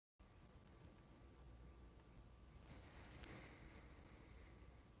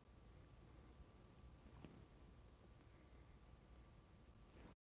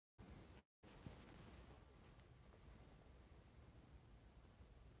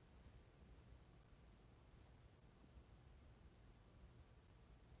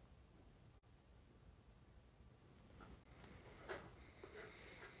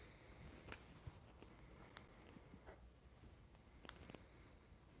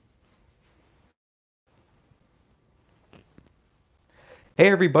Hey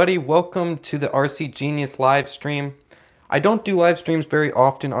everybody, welcome to the RC Genius live stream. I don't do live streams very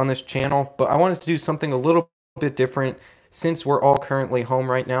often on this channel, but I wanted to do something a little bit different since we're all currently home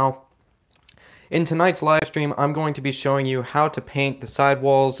right now. In tonight's live stream, I'm going to be showing you how to paint the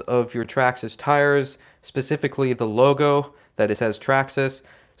sidewalls of your Traxxas tires, specifically the logo that it says Traxxas.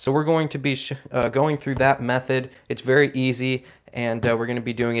 So we're going to be going through that method. It's very easy, and we're going to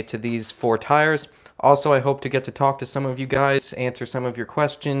be doing it to these 4 tires. Also, I hope to get to talk to some of you guys, answer some of your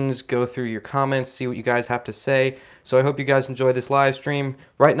questions, go through your comments, see what you guys have to say. So I hope you guys enjoy this live stream.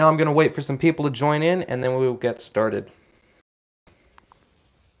 Right now I'm going to wait for some people to join in, and then we will get started.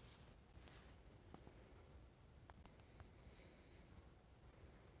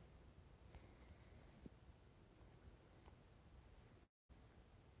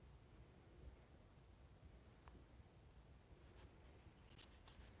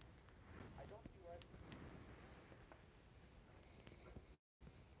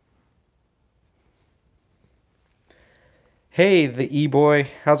 Hey, the E-Boy,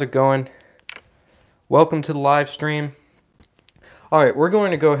 how's it going? Welcome to the live stream. Alright, we're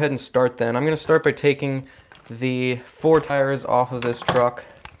going to go ahead and start then. I'm going to start by taking the 4 tires off of this truck.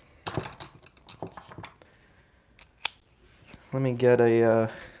 Let me get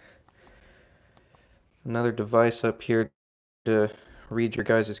another device up here to read your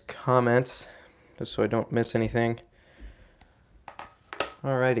guys' comments, just so I don't miss anything.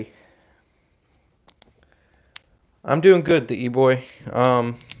 Alrighty. I'm doing good, the E-Boy.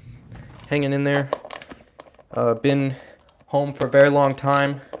 Hanging in there. Been home for a very long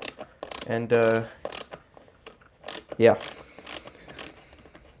time, and yeah.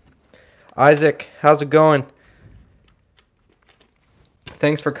 Isaac, how's it going?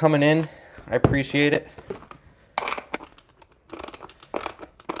 Thanks for coming in. I appreciate it.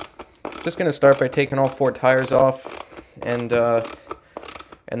 Just gonna start by taking all 4 tires off, and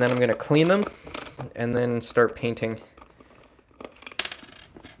then I'm gonna clean them and then start painting.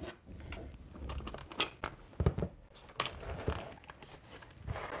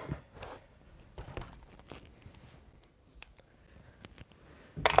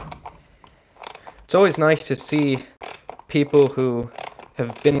 It's always nice to see people who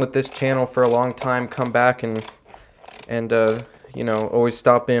have been with this channel for a long time come back and you know, always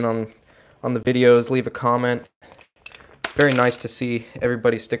stop in on the videos, leave a comment. It's very nice to see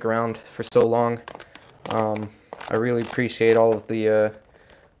everybody stick around for so long. I really appreciate all of the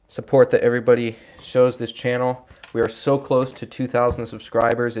support that everybody shows this channel. We are so close to 2,000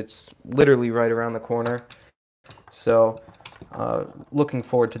 subscribers. It's literally right around the corner. So, looking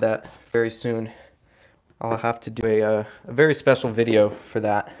forward to that very soon. I'll have to do a very special video for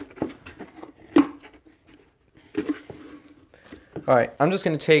that. Alright, I'm just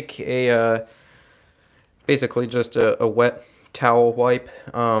going to take a, basically just a wet towel wipe.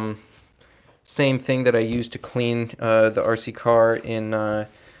 Same thing that I used to clean the RC car in a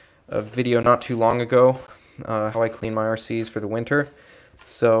video not too long ago, how I clean my RCs for the winter.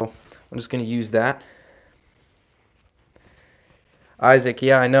 So I'm just going to use that. Isaac,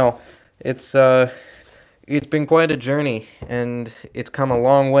 yeah, I know. It's been quite a journey, and it's come a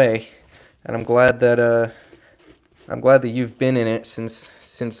long way, and I'm glad that you've been in it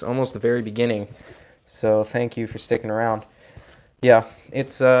since almost the very beginning. So thank you for sticking around. Yeah,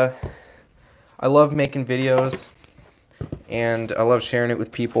 it's I love making videos, and I love sharing it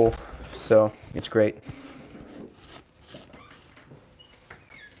with people, so it's great.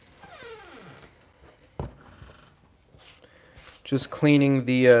 Just cleaning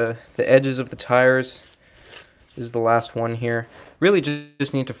the edges of the tires. This is the last one here. Really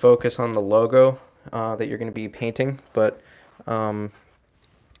just need to focus on the logo that you're going to be painting, but you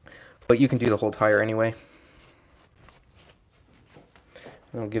can do the whole tire anyway.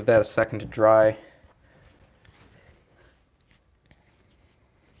 I'll give that a second to dry.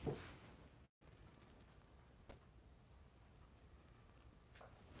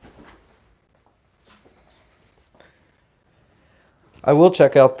 I will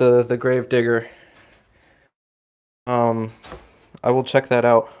check out the Gravedigger. I will check that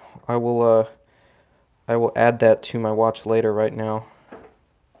out. I will add that to my watch later right now.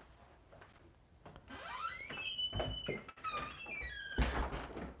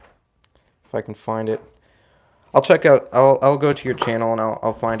 If I can find it. I'll check out, I'll go to your channel and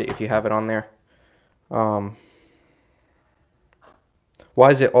I'll find it if you have it on there. Why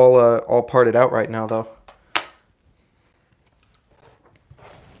is it all parted out right now though?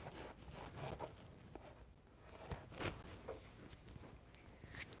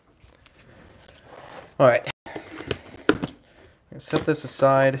 Alright, set this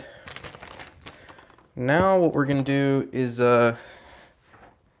aside. Now what we're going to do is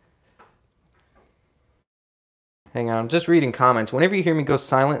Hang on, I'm just reading comments. Whenever you hear me go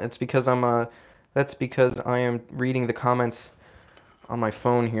silent, that's because I am reading the comments on my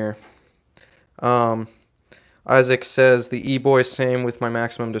phone here. Um, Isaac says the E-Boy same with my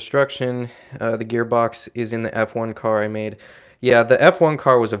maximum destruction. The gearbox is in the F1 car I made. Yeah, the F1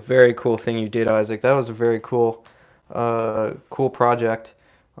 car was a very cool thing you did, Isaac. That was a very cool project.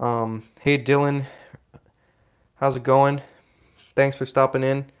 Hey Dylan, how's it going? Thanks for stopping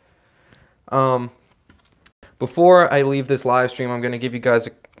in. Um, Before I leave this live stream, I'm going to give you guys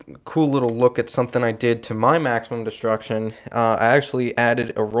a cool little look at something I did to my maximum destruction. I actually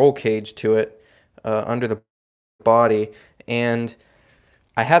added a roll cage to it under the body, and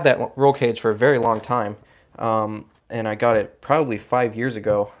I had that roll cage for a very long time, and I got it probably 5 years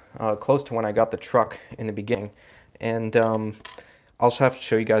ago, close to when I got the truck in the beginning. And I'll just have to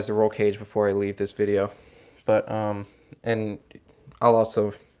show you guys the roll cage before I leave this video, but and I'll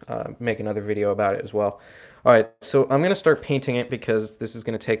also make another video about it as well. All right, so I'm going to start painting it because this is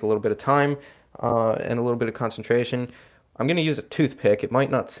going to take a little bit of time and a little bit of concentration. I'm going to use a toothpick. It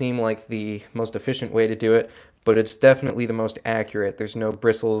might not seem like the most efficient way to do it, but it's definitely the most accurate. There's no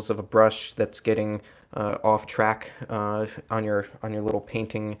bristles of a brush that's getting off track on your little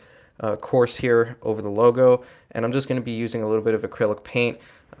painting course here over the logo, and I'm just going to be using a little bit of acrylic paint.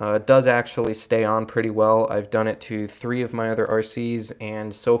 It does actually stay on pretty well. I've done it to 3 of my other RCs,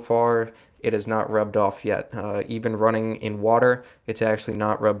 and so far it has not rubbed off yet. Even running in water, it's actually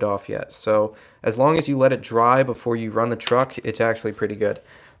not rubbed off yet. So as long as you let it dry before you run the truck, it's actually pretty good.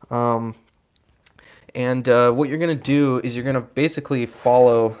 What you're going to do is you're going to basically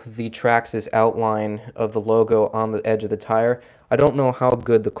follow the Traxxas outline of the logo on the edge of the tire. I don't know how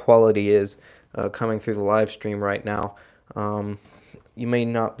good the quality is coming through the live stream right now. You may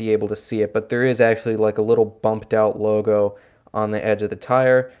not be able to see it, but there is actually like a little bumped out logo on the edge of the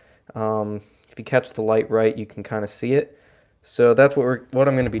tire. If you catch the light right, you can kind of see it. So that's what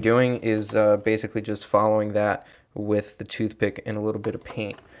I'm going to be doing is basically just following that with the toothpick and a little bit of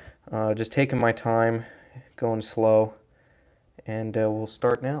paint. Just taking my time, going slow, and we'll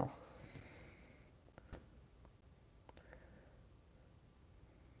start now.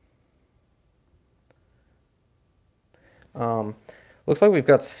 Looks like we've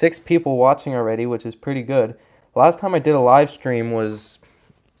got 6 people watching already, which is pretty good. Last time I did a live stream was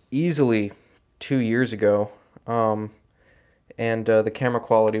easily 2 years ago, and the camera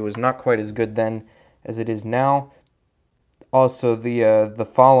quality was not quite as good then as it is now. Also, the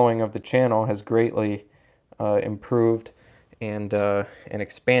following of the channel has greatly improved and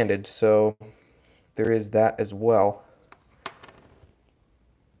expanded, so there is that as well.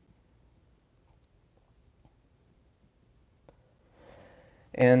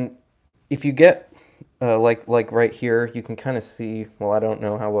 And if you get like right here, you can kind of see, well, I don't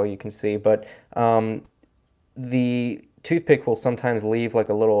know how well you can see, but the toothpick will sometimes leave like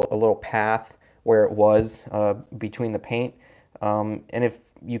a little path where it was between the paint. And if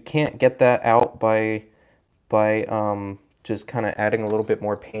you can't get that out by just kind of adding a little bit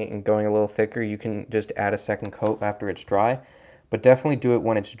more paint and going a little thicker, you can just add a second coat after it's dry. But definitely do it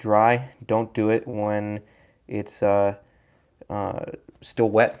when it's dry. Don't do it when it's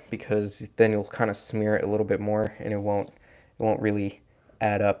still wet, because then you'll kind of smear it a little bit more and it won't really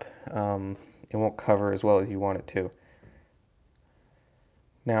add up. It won't cover as well as you want it to.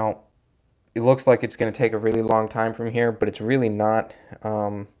 Now, it looks like it's going to take a really long time from here, but it's really not,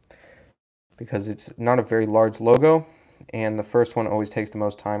 because it's not a very large logo, and the first one always takes the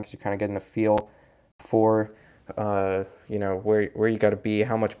most time because you're kind of getting the feel for you know, where you got to be,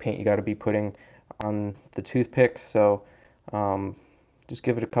 how much paint you got to be putting on the toothpick. So just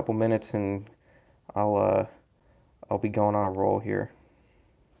give it a couple minutes and I'll be going on a roll here.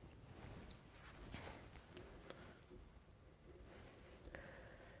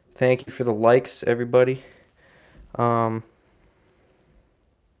 Thank you for the likes, everybody.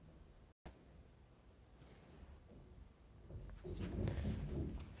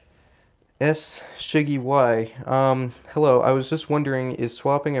 S Shiggy Y. Hello, I was just wondering, is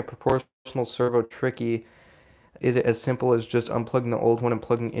swapping a proportional servo tricky? Is it as simple as just unplugging the old one and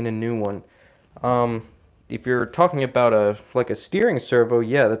plugging in a new one? If you're talking about like a steering servo,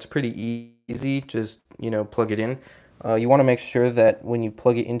 yeah, that's pretty easy. Just, you know, plug it in. You want to make sure that when you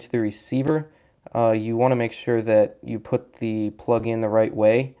plug it into the receiver, you want to make sure that you put the plug in the right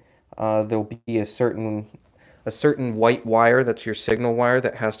way. There'll be a certain white wire, that's your signal wire,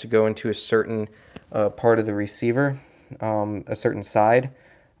 that has to go into a certain part of the receiver, a certain side.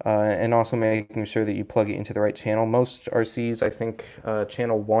 And also making sure that you plug it into the right channel. Most RCs, I think,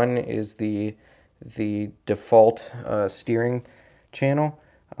 channel 1 is the default steering channel.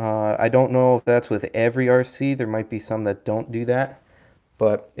 I don't know if that's with every RC. There might be some that don't do that.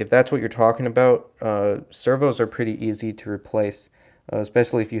 But if that's what you're talking about, servos are pretty easy to replace,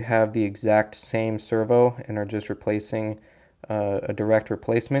 especially if you have the exact same servo and are just replacing a direct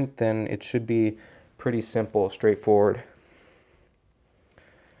replacement, then it should be pretty simple, straightforward.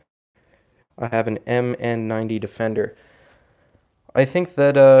 I have an MN90 Defender. I think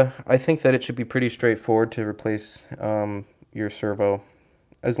that it should be pretty straightforward to replace your servo,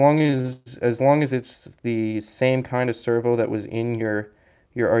 as long as it's the same kind of servo that was in your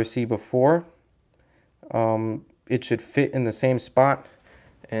RC before. It should fit in the same spot,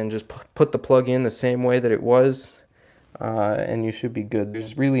 and just put the plug in the same way that it was, and you should be good.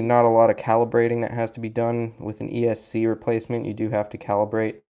 There's really not a lot of calibrating that has to be done with an ESC replacement. You do have to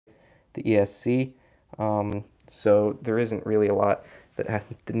calibrate the ESC, so there isn't really a lot that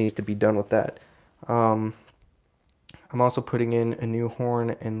needs to be done with that. I'm also putting in a new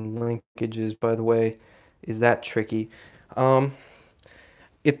horn and linkages, by the way. Is that tricky? Um,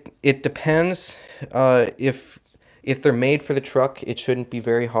 it depends. If they're made for the truck, it shouldn't be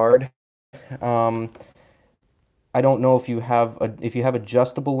very hard. Um, I don't know if you have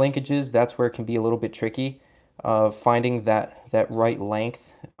adjustable linkages, that's where it can be a little bit tricky. Finding that right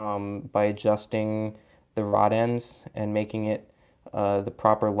length by adjusting the rod ends and making it the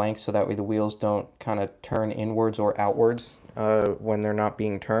proper length so that way the wheels don't kind of turn inwards or outwards when they're not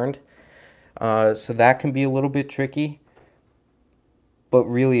being turned. So that can be a little bit tricky, but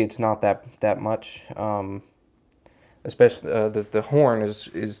really it's not that much. Especially the horn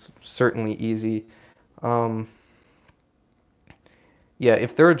is certainly easy. Um, yeah,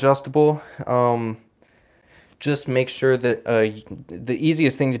 if they're adjustable, just make sure that the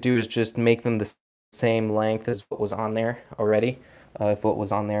easiest thing to do is just make them the same length as what was on there already. If what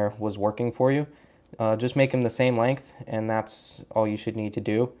was on there was working for you, just make them the same length, and that's all you should need to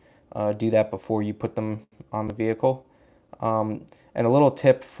do. Do that before you put them on the vehicle. And a little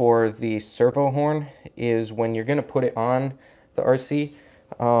tip for the servo horn is when you're going to put it on the RC,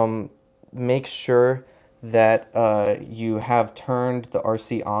 make sure that you have turned the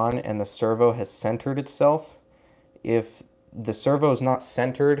RC on and the servo has centered itself. If the servo is not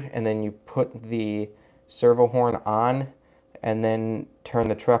centered and then you put the servo horn on and then turn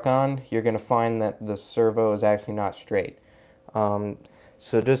the truck on, you're going to find that the servo is actually not straight.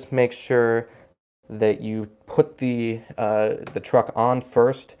 So just make sure that you put the truck on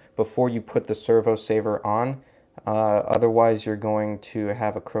first before you put the servo saver on. Otherwise, you're going to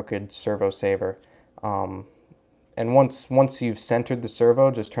have a crooked servo saver. And once you've centered the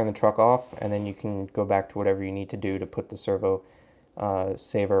servo, just turn the truck off, and then you can go back to whatever you need to do to put the servo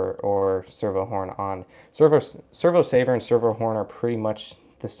saver or servo horn on. Servo saver and servo horn are pretty much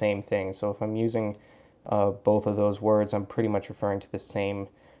the same thing. So if I'm using both of those words, I'm pretty much referring to the same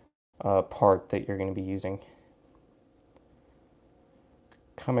part that you're going to be using.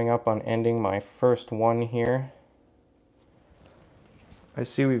 Coming up on ending my first one here. I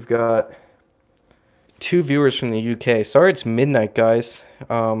see we've got 2 viewers from the UK. Sorry it's midnight, guys.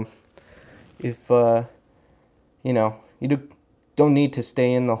 If you know, don't need to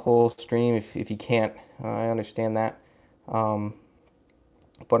stay in the whole stream if you can't. I understand that. But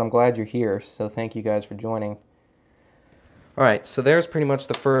I'm glad you're here, so thank you guys for joining. Alright, so there's pretty much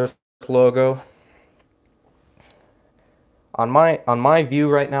the first logo. On my view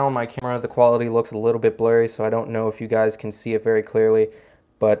right now on my camera, the quality looks a little bit blurry, so I don't know if you guys can see it very clearly.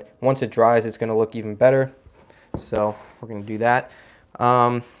 But once it dries, it's going to look even better. So we're going to do that.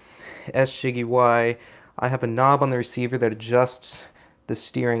 S-Shiggy Y, I have a knob on the receiver that adjusts the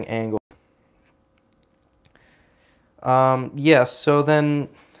steering angle. Yeah, so then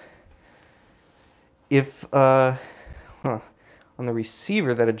if on the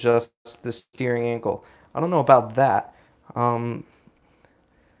receiver that adjusts the steering angle, I don't know about that. I'm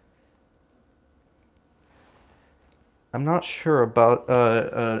not sure about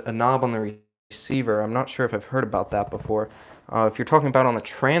a knob on the receiver. I'm not sure if I've heard about that before. If you're talking about on the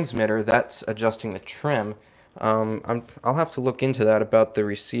transmitter, that's adjusting the trim. I'll have to look into that about the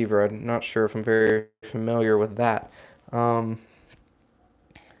receiver. I'm not sure if I'm very familiar with that. Dylan,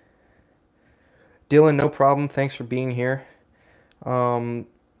 no problem. Thanks for being here.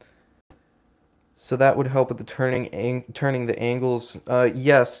 So that would help with the turning the angles.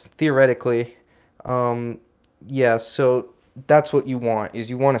 Yes, theoretically. Yeah, so that's what you want, is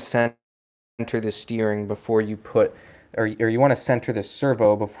you want to center the steering before you put, or you want to center the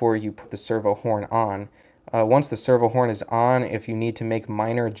servo before you put the servo horn on. Once the servo horn is on, if you need to make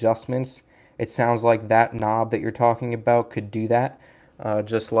minor adjustments, it sounds like that knob that you're talking about could do that.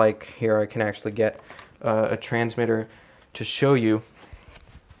 Just like here, I can actually get a transmitter to show you.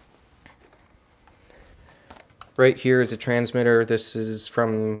 right here is a transmitter. This is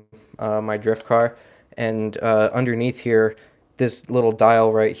from my drift car, and underneath here, this little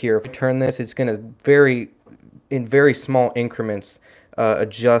dial right here. If I turn this, it's going to in very small increments,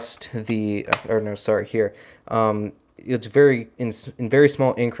 adjust the, or no, sorry, here. It's in very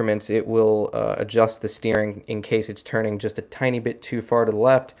small increments, it will adjust the steering in case it's turning just a tiny bit too far to the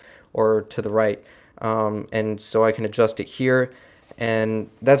left or to the right. And so I can adjust it here, and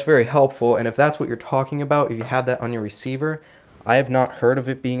that's very helpful. And if that's what you're talking about, if you have that on your receiver, I have not heard of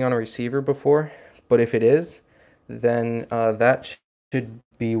it being on a receiver before, but if it is, then that should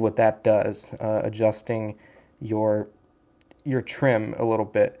be what that does, adjusting your trim a little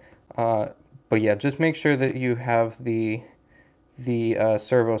bit. But yeah, just make sure that you have the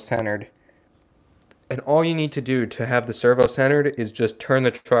servo centered. And all you need to do to have the servo centered is just turn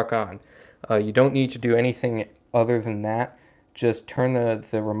the truck on. You don't need to do anything other than that. Just turn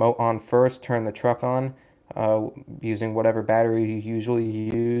the remote on first, turn the truck on using whatever battery you usually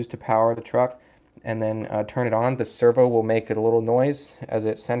use to power the truck, and then turn it on. The servo will make a little noise as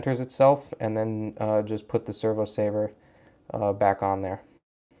it centers itself, and then just put the servo saver back on there.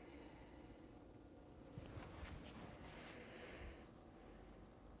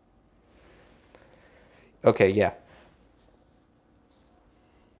 Okay, yeah.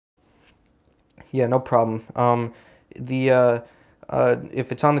 Yeah, no problem.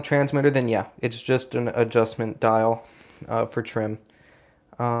 If it's on the transmitter, then yeah, it's just an adjustment dial for trim.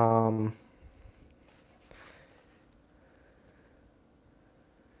 Um,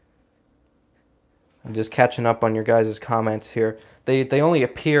 I'm just catching up on your guys' comments here. They only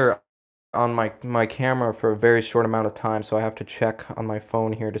appear on my camera for a very short amount of time, so I have to check on my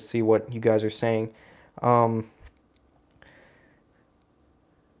phone here to see what you guys are saying. Um,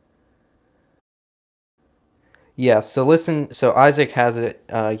 yeah, so listen, so Isaac has it.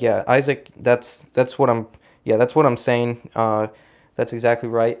 Yeah, Isaac, that's what I'm. Yeah, that's what I'm saying. That's exactly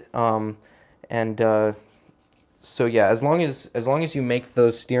right. And So yeah, as long as you make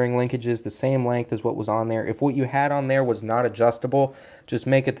those steering linkages the same length as what was on there. If what you had on there was not adjustable, just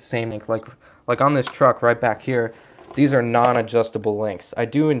make it the same length. Like on this truck right back here, these are non-adjustable links. I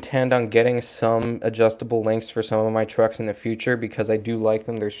do intend on getting some adjustable links for some of my trucks in the future because I do like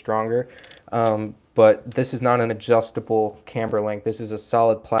them. They're stronger. But this is not an adjustable camber link. This is a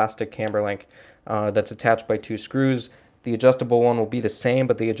solid plastic camber link that's attached by two screws. The adjustable one will be the same,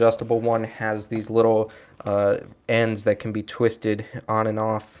 but the adjustable one has these little ends that can be twisted on and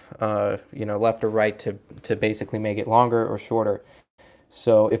off, left or right to basically make it longer or shorter.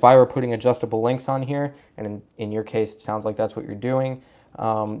 So if I were putting adjustable links on here, and in your case it sounds like that's what you're doing,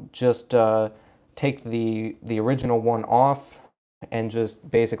 just take the original one off and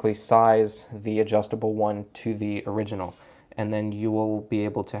just basically size the adjustable one to the original, and then you will be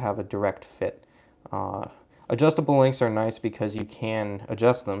able to have a direct fit. Uh, Adjustable links are nice because you can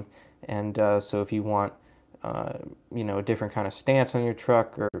adjust them, and so if you want, a different kind of stance on your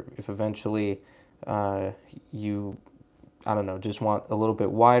truck, or if eventually you, I don't know, just want a little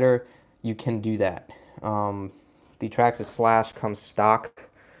bit wider, you can do that. The Traxxas Slash comes stock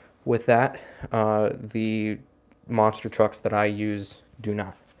with that. The monster trucks that I use do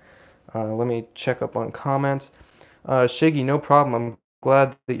not. Let me check up on comments. Shiggy, no problem. I'm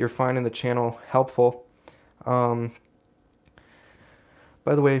glad that you're finding the channel helpful. Um,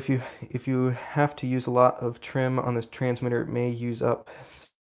 by the way, if you have to use a lot of trim on this transmitter, it may use up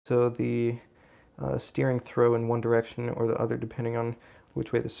so the steering throw in one direction or the other, depending on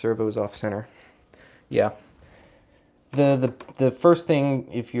which way the servo is off center. Yeah. The first thing,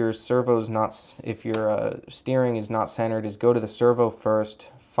 if your steering is not centered, is go to the servo first,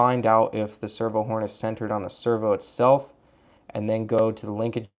 find out if the servo horn is centered on the servo itself, and then go to the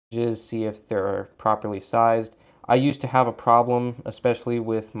linkages, see if they're properly sized. I used to have a problem, especially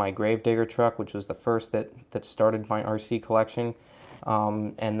with my Gravedigger truck, which was the first that started my RC collection,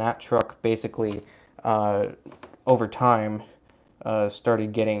 and that truck basically, over time,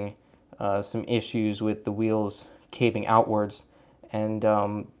 started getting some issues with the wheels caving outwards, and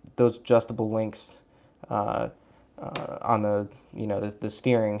those adjustable links on the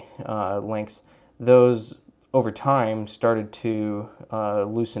steering links, those over time started to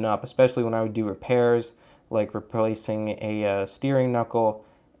loosen up, especially when I would do repairs, like replacing a steering knuckle,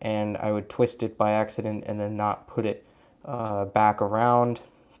 and I would twist it by accident and then not put it back around.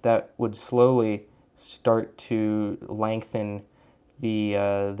 That would slowly start to lengthen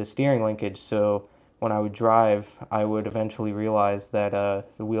the steering linkage, so when I would drive, I would eventually realize that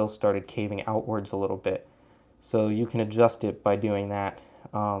the wheels started caving outwards a little bit. So you can adjust it by doing that,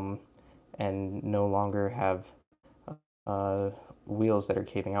 and no longer have wheels that are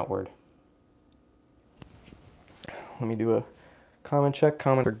caving outward. Let me do a comment check.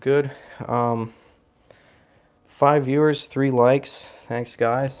 Comments are good. 5 viewers, 3 likes. Thanks,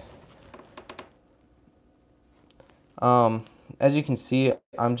 guys. As you can see,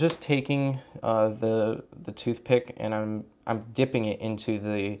 I'm just taking the toothpick and I'm dipping it into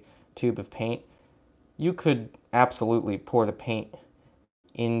the tube of paint. You could absolutely pour the paint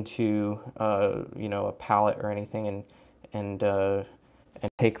into you know, a palette or anything and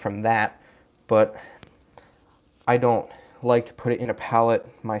take from that, but I don't like to put it in a palette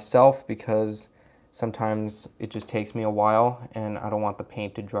myself because sometimes it just takes me a while and I don't want the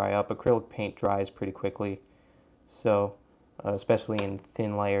paint to dry up. Acrylic paint dries pretty quickly, so especially in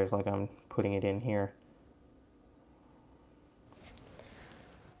thin layers like I'm putting it in here.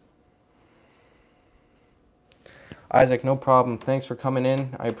 Isaac, no problem. Thanks for coming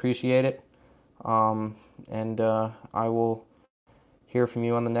in. I appreciate it. And I will hear from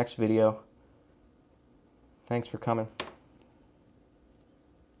you on the next video. Thanks for coming.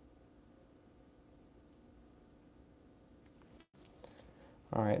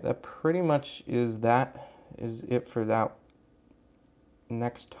 Alright, that pretty much is it for that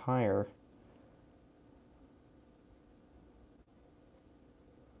next tire.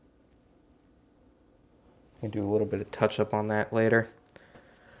 I can do a little bit of touch up on that later.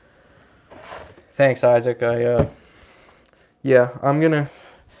 Thanks, Isaac. Yeah, I'm gonna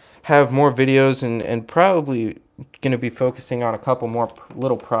have more videos and probably gonna be focusing on a couple more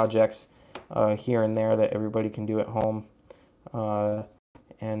little projects here and there that everybody can do at home.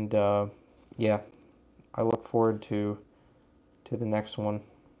 Yeah, I look forward to the next one.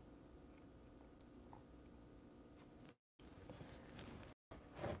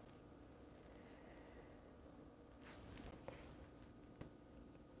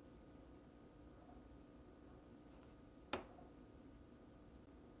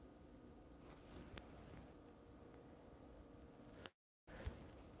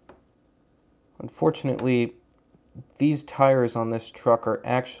 Unfortunately, these tires on this truck are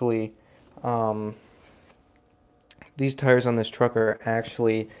actually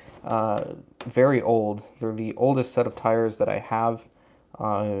very old. They're the oldest set of tires that I have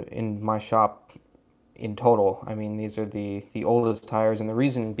in my shop in total. I mean, these are the oldest tires, and the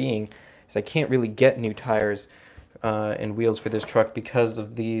reason being is I can't really get new tires and wheels for this truck because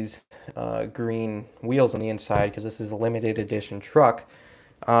of these green wheels on the inside, because this is a limited edition truck.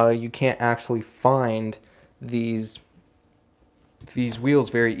 You can't actually find these wheels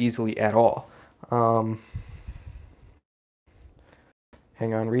very easily at all. Hang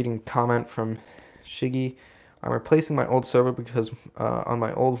on, reading comment from Shiggy. I'm replacing my old servo because on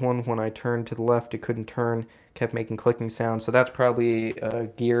my old one, when I turned to the left, it couldn't turn, kept making clicking sounds. So that's probably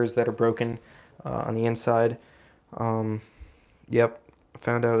gears that are broken on the inside. Yep,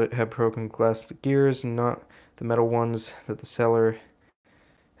 found out it had broken glass gears, not the metal ones that the seller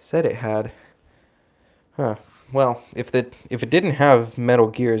said it had. Huh. Well, if it didn't have metal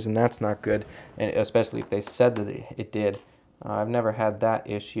gears, then that's not good, and especially if they said that it did. I've never had that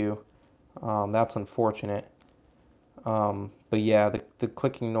issue. That's unfortunate. But yeah, the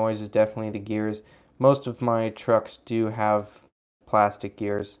clicking noise is definitely the gears. Most of my trucks do have plastic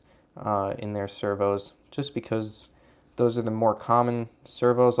gears in their servos, just because those are the more common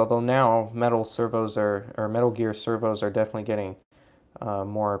servos. Although now metal gear servos are definitely getting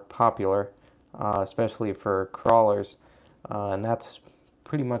more popular, especially for crawlers, and that's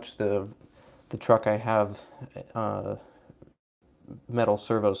pretty much the truck I have metal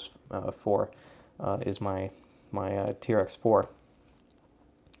servos for, is my TRX 4.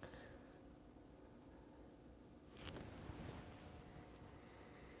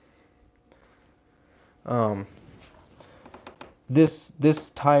 This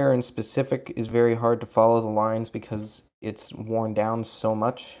tire in specific is very hard to follow the lines because it's worn down so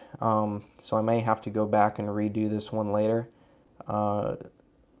much. So I may have to go back and redo this one later.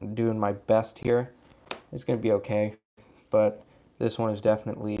 Doing my best here. It's going to be okay, but this one is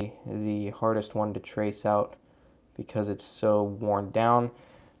definitely the hardest one to trace out because it's so worn down.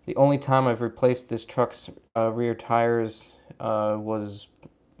 The only time I've replaced this truck's rear tires was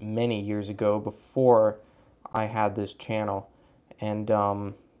many years ago, before I had this channel, and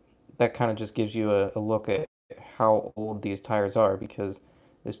that kind of just gives you a look at how old these tires are, because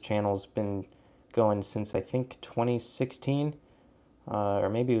this channel's been going since I think 2016, or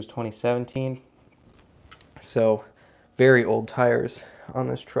maybe it was 2017. So very old tires on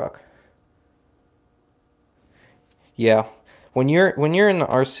this truck. Yeah, when you're in the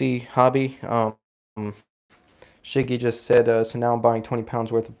RC hobby, Shiggy just said, so now I'm buying 20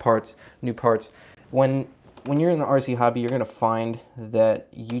 pounds worth of parts, new parts. When you're in the RC hobby, you're gonna find that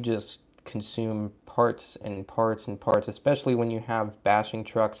you just consume parts and parts and parts, especially when you have bashing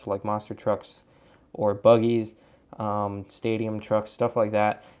trucks like monster trucks or buggies, stadium trucks, stuff like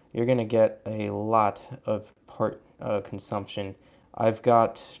that. You're going to get a lot of part consumption. I've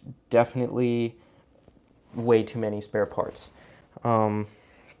got definitely way too many spare parts.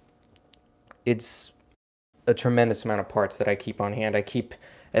 It's a tremendous amount of parts that I keep on hand. I keep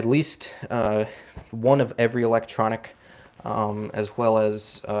at least one of every electronic, as well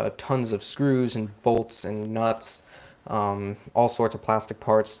as tons of screws and bolts and nuts, all sorts of plastic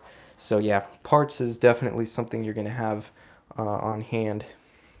parts. So yeah, parts is definitely something you're going to have on hand.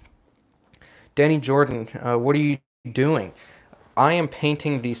 Danny Jordan, what are you doing? I am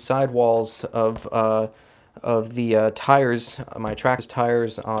painting the sidewalls of the tires, my Traxxas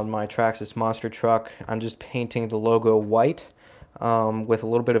tires on my Traxxas monster truck. I'm just painting the logo white with a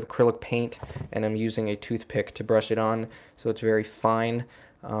little bit of acrylic paint, and I'm using a toothpick to brush it on so it's very fine.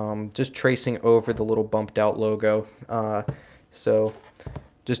 Just tracing over the little bumped out logo. So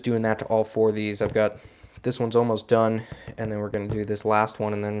just doing that to all four of these. I've got this one's almost done, and then we're going to do this last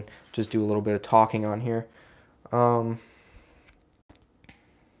one and then just do a little bit of talking on here.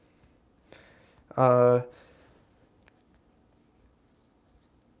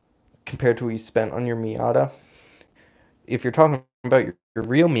 Compared to what you spent on your Miata. If you're talking about your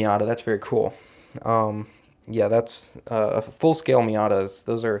real Miata, that's very cool. Yeah, that's full-scale Miatas.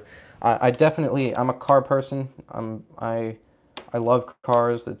 Those are, I definitely, I'm a car person. I love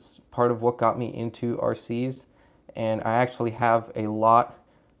cars. It's part of what got me into RCs, and I actually have a lot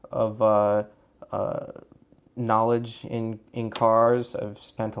of knowledge in cars. I've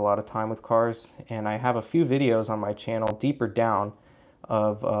spent a lot of time with cars, and I have a few videos on my channel deeper down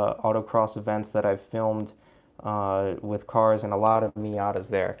of autocross events that I've filmed with cars, and a lot of Miatas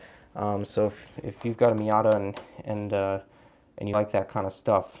there. So if you've got a Miata and you like that kind of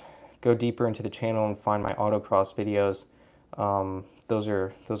stuff, go deeper into the channel and find my autocross videos. Those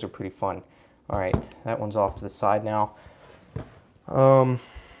are pretty fun. All right, that one's off to the side now.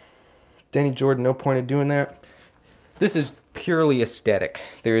 Danny Jordan, no point in doing that. This is purely aesthetic.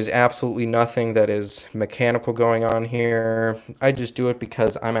 There is absolutely nothing that is mechanical going on here. I just do it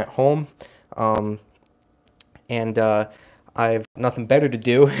because I'm at home, and I've nothing better to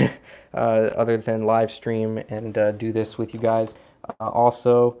do other than live stream and do this with you guys.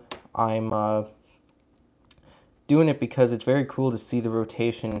 Also, I'm doing it because it's very cool to see the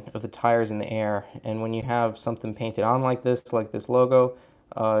rotation of the tires in the air, and when you have something painted on like this logo,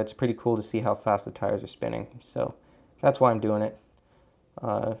 it's pretty cool to see how fast the tires are spinning. So that's why I'm doing it.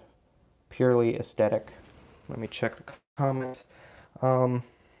 Purely aesthetic. Let me check the comments. I'm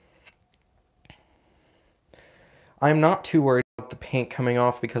not too worried about the paint coming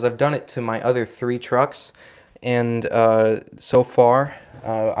off because I've done it to my other 3 trucks, and so far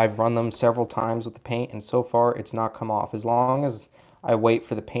I've run them several times with the paint, and so far it's not come off. As long as I wait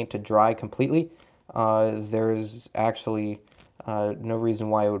for the paint to dry completely, there's actually no reason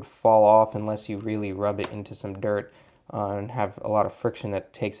why it would fall off unless you really rub it into some dirt and have a lot of friction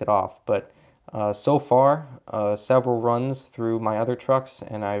that takes it off. But so far, several runs through my other trucks,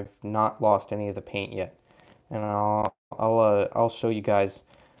 and I've not lost any of the paint yet. And I'll show you guys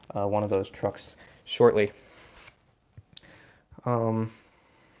one of those trucks shortly. Oh,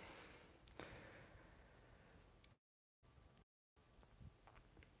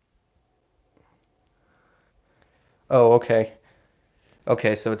 okay.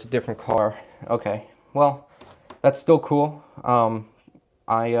 Okay, so it's a different car. Okay, well, that's still cool.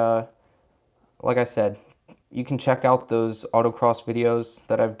 Like I said, you can check out those autocross videos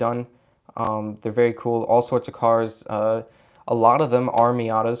that I've done. They're very cool, all sorts of cars. A lot of them are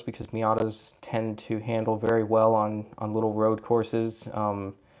Miatas because Miatas tend to handle very well on little road courses.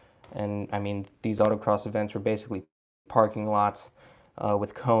 And I mean, these autocross events were basically parking lots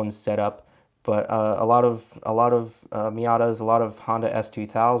with cones set up. But a lot of Miatas, a lot of Honda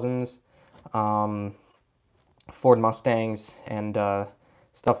S2000s, Ford Mustangs, and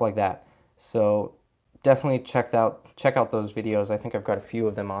stuff like that. So definitely check out those videos. I think I've got a few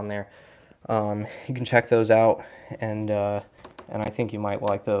of them on there. You can check those out, and I think you might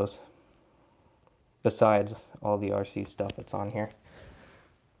like those. Besides all the RC stuff that's on here.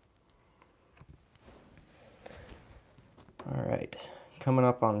 All right, coming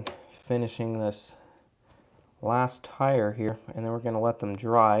up on finishing this last tire here, and then we're going to let them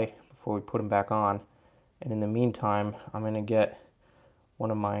dry before we put them back on. And in the meantime, I'm going to get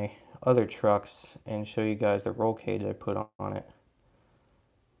one of my other trucks and show you guys the roll cage I put on it.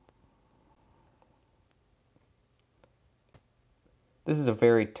 This is a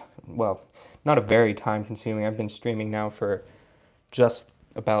very, well, not a very time consuming. I've been streaming now for just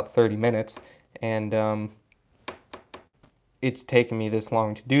about 30 minutes, and it's taken me this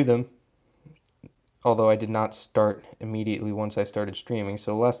long to do them, although I did not start immediately once I started streaming,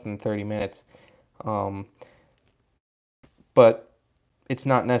 so less than 30 minutes. Um, but it's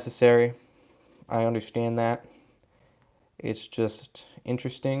not necessary. I understand that. It's just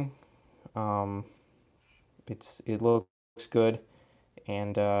interesting. Um, it looks good,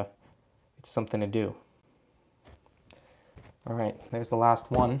 and it's something to do. All right, there's the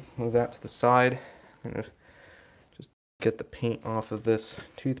last one. Move that to the side. I'm gonna just get the paint off of this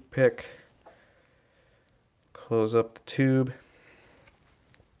toothpick. Close up the tube.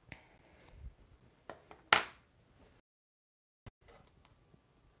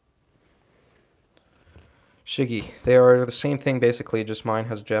 Shiggy. They are the same thing basically, just mine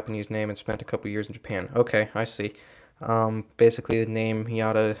has a Japanese name and spent a couple years in Japan. Okay, I see. Basically the name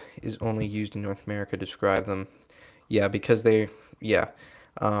Yada is only used in North America to describe them. Yeah, because they are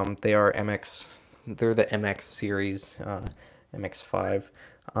MX, they're the MX series, MX5.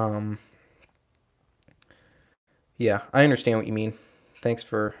 Um, yeah, I understand what you mean. Thanks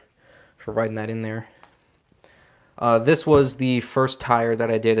for writing that in there. This was the first tire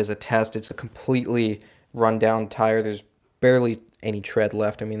that I did as a test. It's a completely run-down tire. There's barely any tread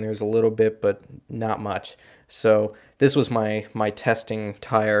left. I mean, there's a little bit, but not much. So this was my testing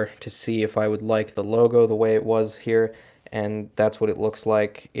tire to see if I would like the logo the way it was here, and that's what it looks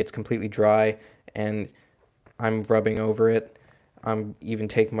like. It's completely dry, and I'm rubbing over it. I'm even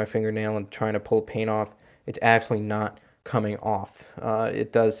taking my fingernail and trying to pull paint off. It's actually not coming off.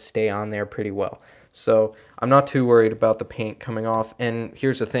 It does stay on there pretty well. So I'm not too worried about the paint coming off. And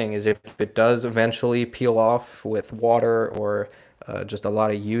here's the thing, is if it does eventually peel off with water or just a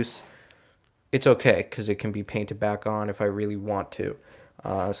lot of use, it's okay, because it can be painted back on if I really want to.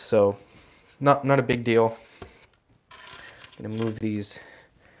 So not a big deal. I'm going to move these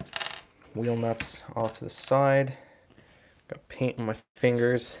wheel nuts off to the side. Got paint on my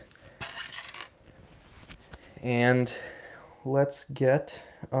fingers. And let's get,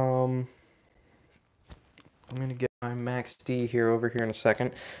 I'm going to get my Max D here over here in a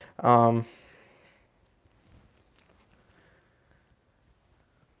second.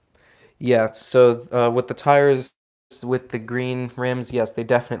 Yeah, so with the tires, with the green rims, yes, they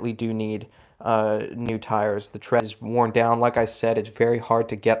definitely do need new tires. The tread is worn down. Like I said, it's very hard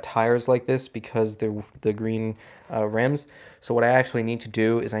to get tires like this because they're the green rims. So what I actually need to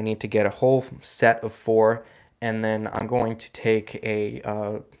do is I need to get a whole set of 4, and then I'm going to take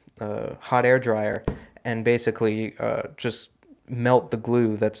a hot air dryer and basically just melt the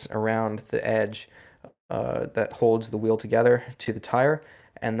glue that's around the edge that holds the wheel together to the tire,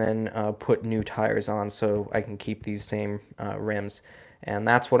 and then put new tires on so I can keep these same rims. And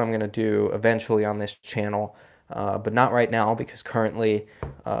that's what I'm going to do eventually on this channel, but not right now, because currently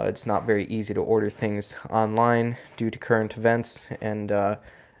it's not very easy to order things online due to current events, and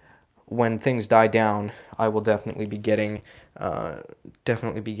when things die down, I will definitely be getting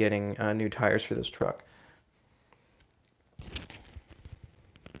new tires for this truck.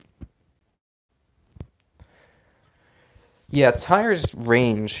 Yeah, tires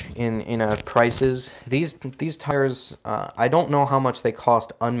range in prices. These tires, I don't know how much they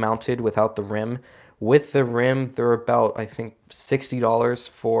cost unmounted without the rim. With the rim, they're about, I think, $60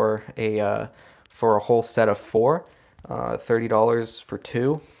 for a whole set of 4, $30 for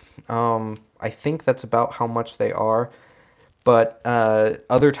 2. I think that's about how much they are. But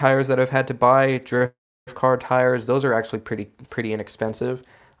other tires that I've had to buy, drift car tires, those are actually pretty inexpensive.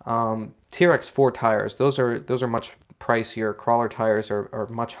 TRX 4 tires, those are much pricier. Crawler tires are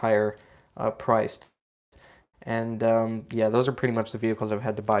much higher priced. And yeah, those are pretty much the vehicles I've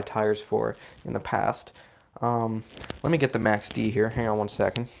had to buy tires for in the past. Let me get the Max D here. Hang on one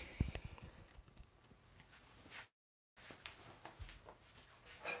second.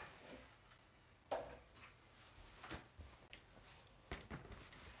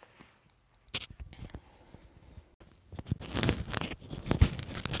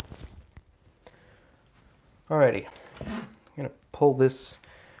 Alrighty, I'm gonna pull this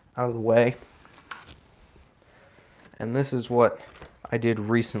out of the way. And this is what I did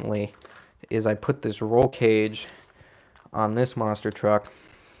recently, is I put this roll cage on this monster truck,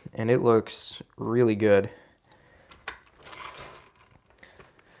 and it looks really good.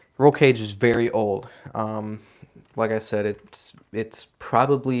 Roll cage is very old. Like I said, it's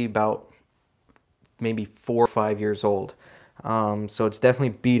probably about maybe 4 or 5 years old. So it's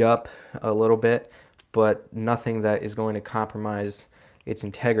definitely beat up a little bit, but nothing that is going to compromise its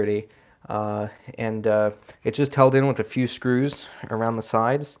integrity. And it's just held in with a few screws around the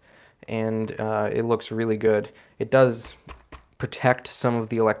sides, and it looks really good. It does protect some of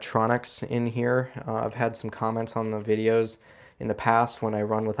the electronics in here. I've had some comments on the videos in the past when I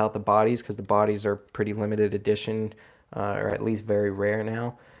run without the bodies, because the bodies are pretty limited edition, or at least very rare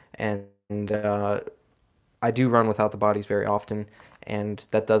now. And I do run without the bodies very often, and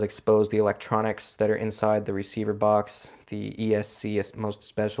that does expose the electronics that are inside the receiver box, the ESC most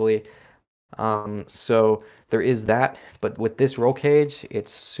especially. So there is that, but with this roll cage,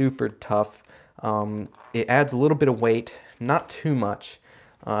 it's super tough. It adds a little bit of weight, not too much.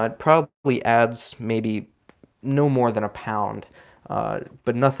 It probably adds maybe no more than a pound,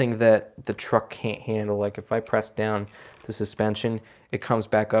 but nothing that the truck can't handle. Like if I press down the suspension, it comes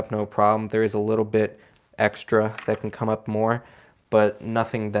back up no problem. There is a little bit extra that can come up more, but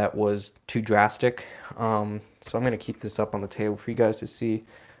nothing that was too drastic. So I'm going to keep this up on the table for you guys to see.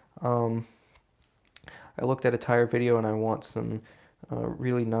 I looked at a tire video and I want some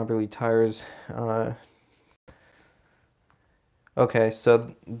really knobbly tires. Okay,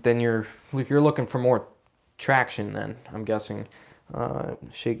 so then you're looking for more traction then, I'm guessing,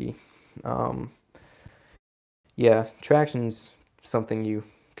 Shiggy. Yeah, traction's something you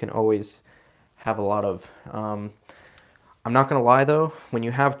can always have a lot of. I'm not gonna lie though, when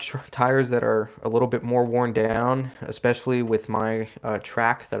you have tires that are a little bit more worn down, especially with my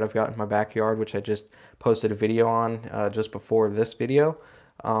track that I've got in my backyard, which I just posted a video on just before this video,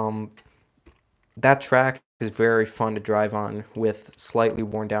 that track is very fun to drive on with slightly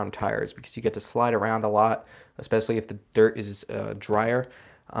worn down tires because you get to slide around a lot, especially if the dirt is drier.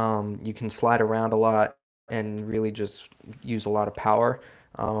 You can slide around a lot and really just use a lot of power.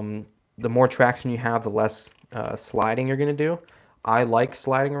 The more traction you have, the less sliding you're going to do. I like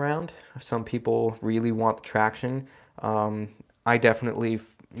sliding around. Some people really want the traction. I definitely,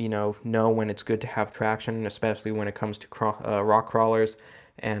 know when it's good to have traction, especially when it comes to rock crawlers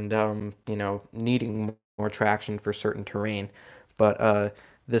and, needing more traction for certain terrain. But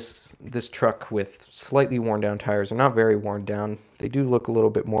this truck with slightly worn down tires are not very worn down. They do look a little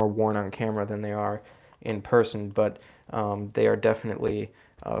bit more worn on camera than they are in person, but they are definitely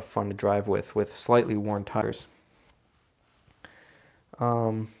fun to drive with slightly worn tires.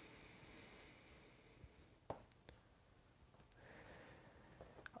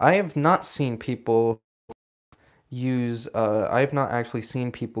 I have not seen people I have not actually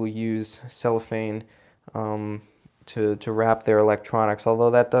seen people use cellophane to wrap their electronics, although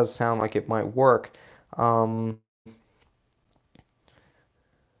that does sound like it might work. Um,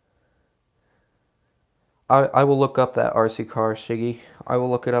 I will look up that RC car, Shiggy. I will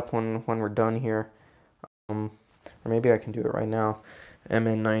look it up when we're done here. Or maybe I can do it right now.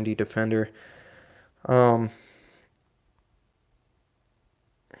 MN90 Defender. Um,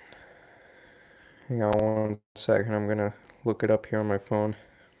 Hang on one second. I'm gonna look it up here on my phone.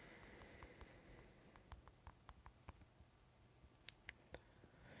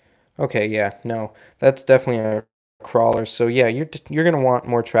 Okay, yeah, no, that's definitely a crawler. So yeah, you're gonna want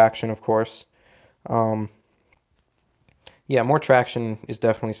more traction, of course. Um, yeah, more traction is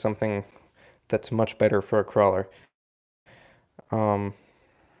definitely something that's much better for a crawler. Um,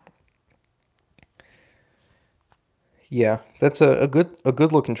 yeah, that's a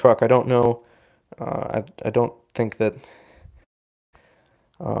good looking truck. I don't know. I don't think that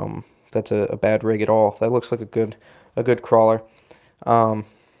that's a bad rig at all. That looks like a good crawler. Um,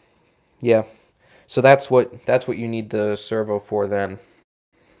 yeah. So that's what you need the servo for then.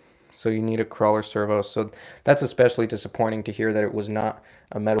 So you need a crawler servo. So that's especially disappointing to hear that it was not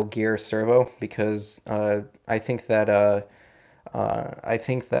a Metal Gear servo because I think that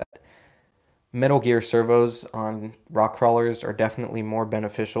Metal Gear servos on rock crawlers are definitely more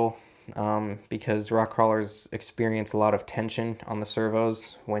beneficial because rock crawlers experience a lot of tension on the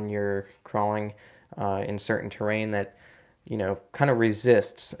servos when you're crawling in certain terrain that kind of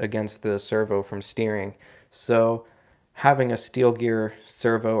resists against the servo from steering. So having a steel gear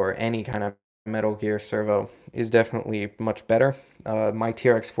servo or any kind of Metal Gear servo is definitely much better. My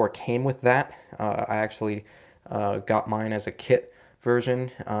TRX4 came with that. I actually got mine as a kit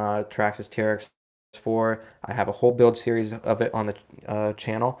version, Traxxas TRX4. I have a whole build series of it on the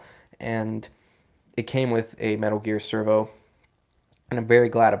channel, and it came with a Metal Gear servo, and I'm very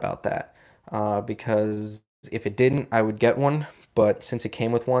glad about that because if it didn't, I would get one, but since it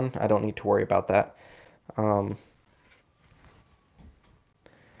came with one, I don't need to worry about that. Um,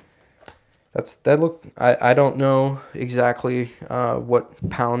 I don't know exactly what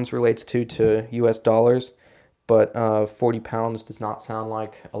pounds relates to US dollars, but 40 pounds does not sound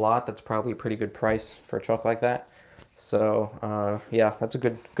like a lot. That's probably a pretty good price for a truck like that. So yeah, that's a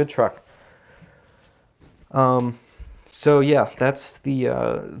good truck. So yeah, that's the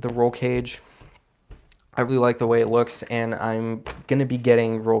roll cage. I really like the way it looks, and I'm going to be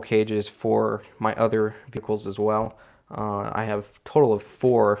getting roll cages for my other vehicles as well. I have a total of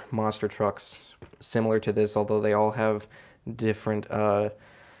 4 monster trucks similar to this, although different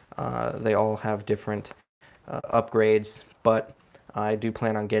they all have different upgrades, but I do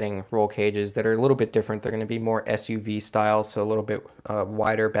plan on getting roll cages that are a little bit different. They're going to be more SUV style, so a little bit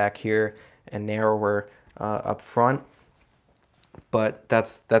wider back here and narrower up front. But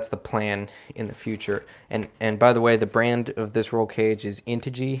that's the plan in the future. And by the way, the brand of this roll cage is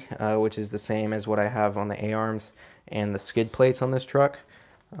Integy, which is the same as what I have on the A-arms and the skid plates on this truck.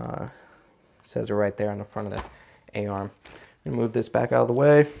 It says it right there on the front of the A-arm. And move this back out of the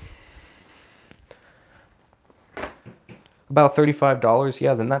way. About $35,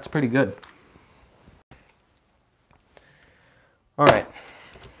 yeah, then that's pretty good. All right.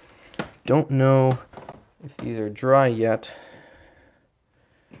 Don't know if these are dry yet.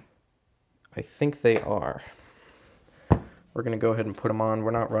 I think they are. We're going to go ahead and put them on.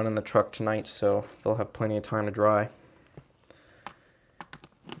 We're not running the truck tonight, so they'll have plenty of time to dry.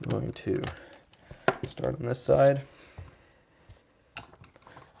 I'm going to start on this side.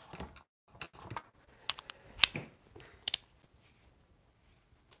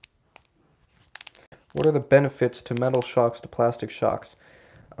 What are the benefits to metal shocks to plastic shocks?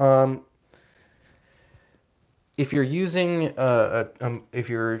 If you're using if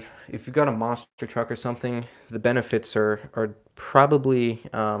you've got a monster truck or something, the benefits are probably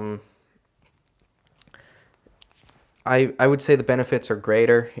I would say the benefits are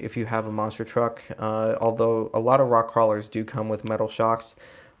greater if you have a monster truck. Although a lot of rock crawlers do come with metal shocks,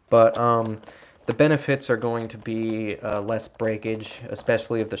 but the benefits are going to be less breakage,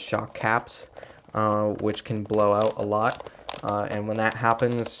 especially of the shock caps, which can blow out a lot. And when that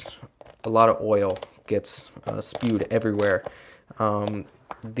happens, a lot of oil gets spewed everywhere.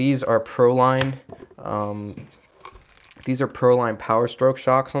 These are Proline. These are Proline Power Stroke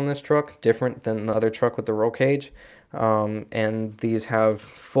shocks on this truck, different than the other truck with the roll cage. And these have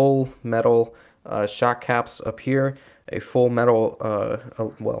full metal shock caps up here, a full metal,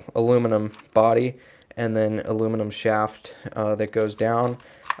 aluminum body, and then aluminum shaft that goes down.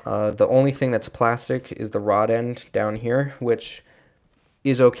 The only thing that's plastic is the rod end down here, which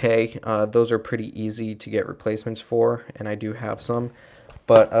is okay. Those are pretty easy to get replacements for, and I do have some.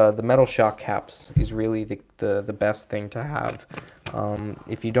 But the metal shock caps is really the best thing to have.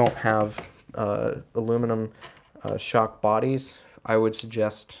 If you don't have aluminum shock bodies, I would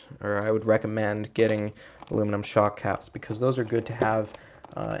suggest, or I would recommend getting aluminum shock caps, because those are good to have,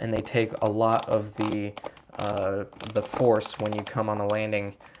 and they take a lot of the force when you come on a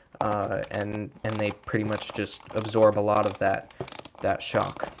landing, and they pretty much just absorb a lot of that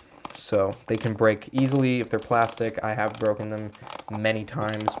shock. So they can break easily if they're plastic. I have broken them many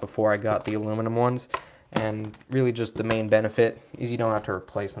times before I got the aluminum ones, and really just the main benefit is you don't have to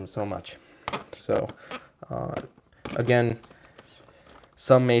replace them so much. So again,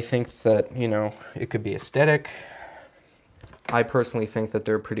 some may think that, you know, it could be aesthetic. I personally think that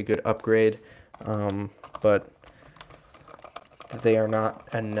they're a pretty good upgrade, but they are not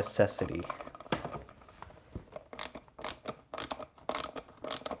a necessity.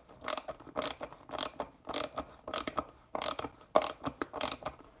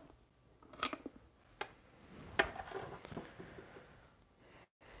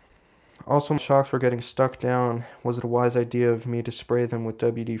 Also, my shocks were getting stuck down. Was it a wise idea of me to spray them with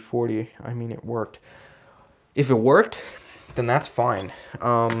WD-40? I mean, it worked. If it worked, then that's fine.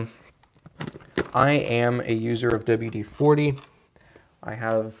 I am a user of WD-40. I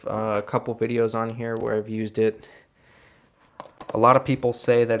have a couple videos on here where I've used it. A lot of people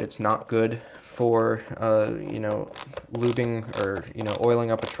say that it's not good for, you know, lubing or, you know,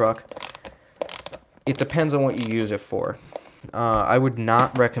 oiling up a truck. It depends on what you use it for. I would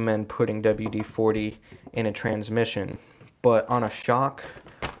not recommend putting WD-40 in a transmission, but on a shock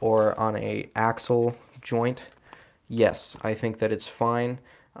or on a axle joint, yes, I think that it's fine.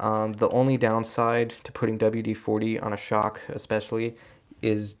 The only downside to putting WD-40 on a shock, especially,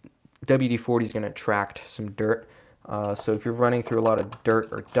 is WD-40 is going to attract some dirt. So if you're running through a lot of dirt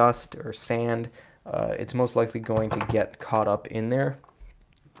or dust or sand, it's most likely going to get caught up in there.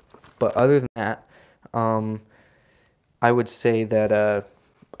 But other than that, I would say that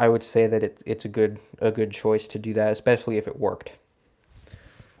it's a good choice to do that, especially if it worked.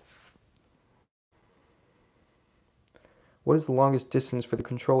 What is the longest distance for the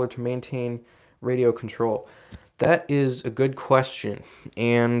controller to maintain radio control? That is a good question,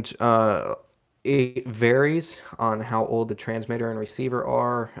 and it varies on how old the transmitter and receiver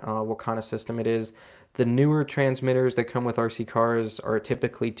are, what kind of system it is. The newer transmitters that come with RC cars are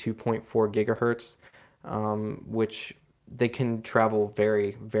typically 2.4 gigahertz. which they can travel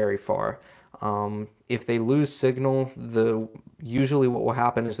very, very far. If they lose signal, usually what will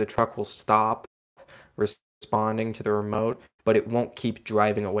happen is the truck will stop responding to the remote, but it won't keep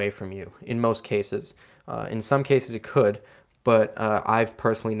driving away from you in most cases. In some cases it could, but I've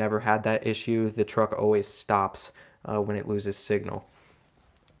personally never had that issue. The truck always stops when it loses signal.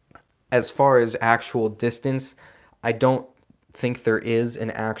 As far as actual distance, I don't think there is an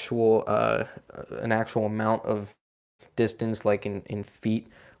actual amount of distance like in feet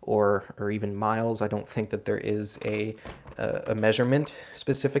or even miles. I don't think that there is a measurement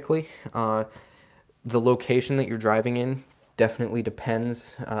specifically. The location that you're driving in definitely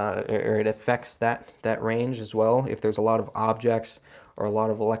depends, or it affects that range as well. If there's a lot of objects or a lot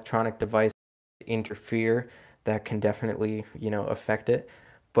of electronic devices that interfere, that can definitely, affect it.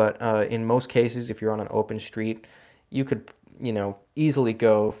 But in most cases, if you're on an open street, you could, easily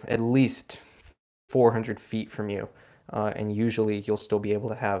go at least 400 feet from you, and usually you'll still be able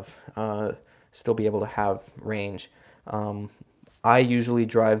to have range. Um, I usually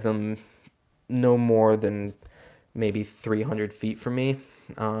drive them no more than maybe 300 feet from me,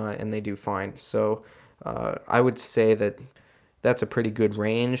 and they do fine. So I would say that that's a pretty good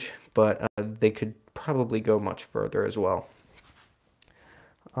range, but they could probably go much further as well.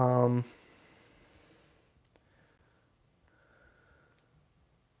 Um,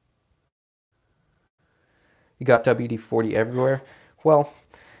 you got WD-40 everywhere. Well,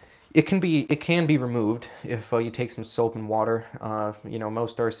 it can be removed if you take some soap and water.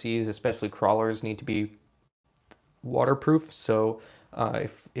 Most RCs, especially crawlers, need to be waterproof. So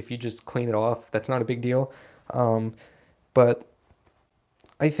if you just clean it off, that's not a big deal. Um, but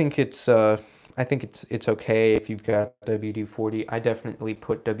I think it's okay if you've got WD-40. I definitely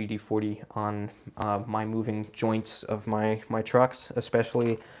put WD-40 on my moving joints of my trucks,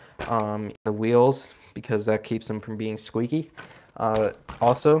 especially the wheels, because that keeps them from being squeaky.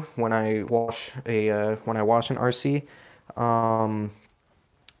 Also, when I wash an RC, um,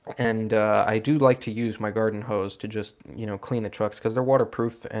 and I do like to use my garden hose to just, clean the trucks because they're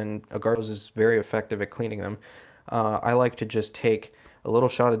waterproof and a garden hose is very effective at cleaning them. I like to just take a little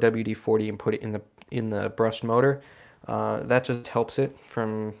shot of WD-40 and put it in the brushed motor. That just helps it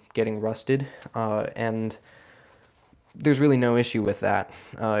from getting rusted, and there's really no issue with that.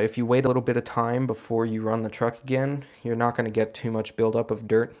 If you wait a little bit of time before you run the truck again, you're not going to get too much buildup of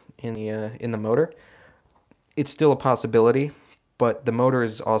dirt in the motor. It's still a possibility, but the motor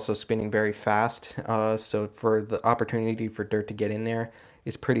is also spinning very fast, so for the opportunity for dirt to get in there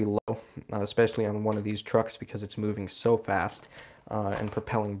is pretty low, especially on one of these trucks because it's moving so fast and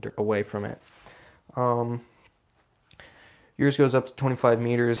propelling dirt away from it. Um, Yours goes up to 25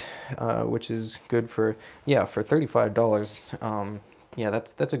 meters, which is good for $35. Yeah,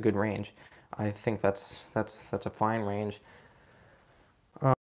 that's a good range. I think that's a fine range.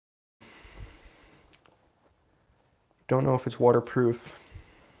 Um, don't know if it's waterproof.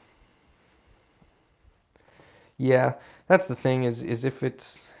 Yeah, that's the thing is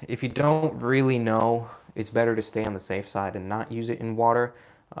if you don't really know, it's better to stay on the safe side and not use it in water.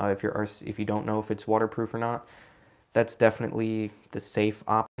 If you don't know if it's waterproof or not, that's definitely the safe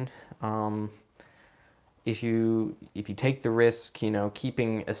option. Um, if you take the risk,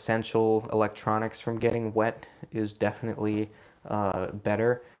 keeping essential electronics from getting wet is definitely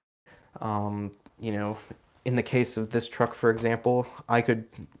better. Um, you know, in the case of this truck, for example, I could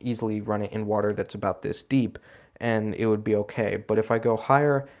easily run it in water that's about this deep and it would be okay. But if I go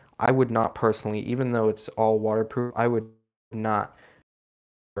higher, I would not personally, even though it's all waterproof, I would not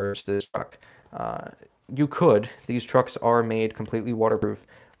merge this truck. Uh, you could. These trucks are made completely waterproof,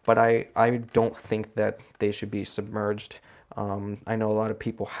 but I don't think that they should be submerged. I know a lot of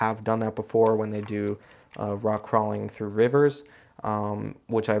people have done that before when they do rock crawling through rivers,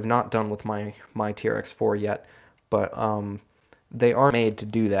 which I've not done with my TRX4 yet, but they are made to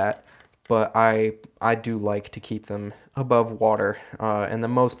do that. But I do like to keep them above water, and the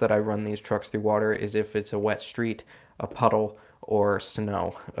most that I run these trucks through water is if it's a wet street, a puddle, or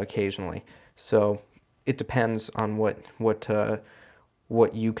snow occasionally. So it depends on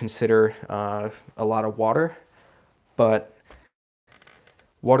what you consider a lot of water, but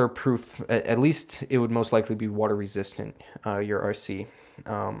waterproof, at least it would most likely be water resistant, your RC.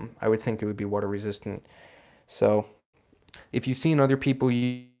 I would think it would be water resistant. So if you've seen other people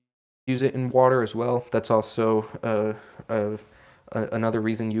use it in water as well, that's also another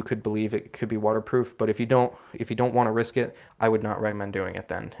reason you could believe it could be waterproof. But if you don't want to risk it, I would not recommend doing it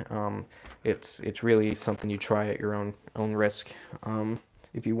then. It's really something you try at your own risk,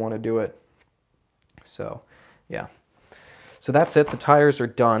 if you want to do it. So yeah. So that's it. The tires are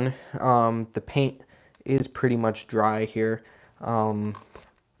done. The paint is pretty much dry here.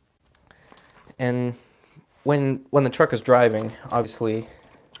 And when the truck is driving, obviously,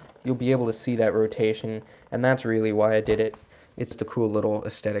 you'll be able to see that rotation, and that's really why I did it. It's the cool little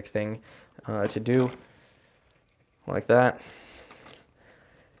aesthetic thing to do, like that.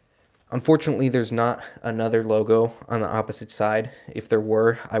 Unfortunately, there's not another logo on the opposite side. If there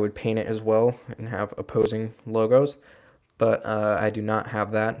were, I would paint it as well and have opposing logos, but I do not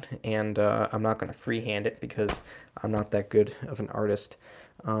have that, and I'm not going to freehand it because I'm not that good of an artist.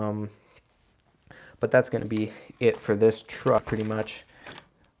 But that's going to be it for this truck, pretty much.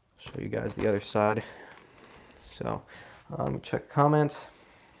 Show you guys the other side. So, check comments.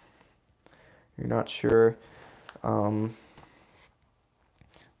 You're not sure. Oh,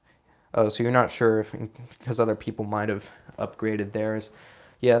 so you're not sure if, because other people might have upgraded theirs.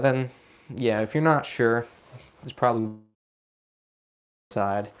 Yeah, then, yeah, if you're not sure, it's probably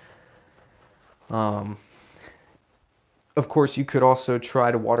side. Of course, you could also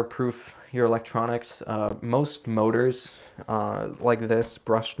try to waterproof your electronics. Most motors, like this,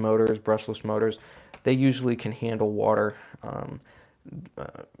 brushed motors, brushless motors, they usually can handle water,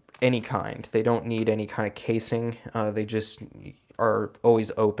 any kind. They don't need any kind of casing. They just are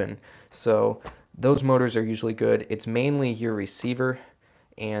always open. So those motors are usually good. It's mainly your receiver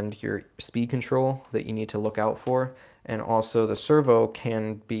and your speed control that you need to look out for. And also the servo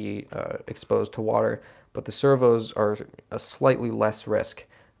can be exposed to water, but the servos are a slightly less risk,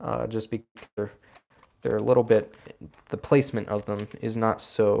 just because they're a little bit, the placement of them is not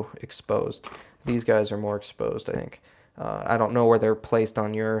so exposed. These guys are more exposed, I think. I don't know where they're placed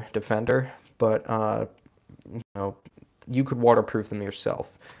on your Defender, but you know, you could waterproof them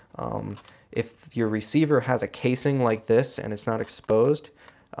yourself. If your receiver has a casing like this and it's not exposed,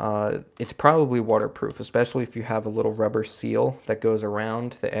 it's probably waterproof, especially if you have a little rubber seal that goes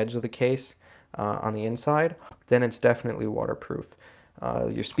around the edge of the case on the inside, then it's definitely waterproof.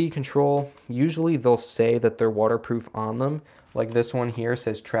 Your speed control, usually they'll say that they're waterproof on them. Like this one here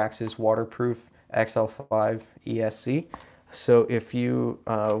says Traxxas waterproof XL5 ESC. So if you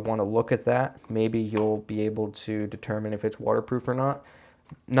want to look at that, maybe you'll be able to determine if it's waterproof or not.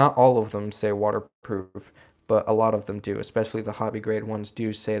 Not all of them say waterproof, but a lot of them do, especially the hobby grade ones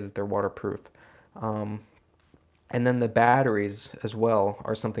do say that they're waterproof. And then the batteries as well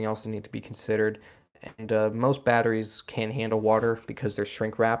are something else that need to be considered. And most batteries can handle water because they're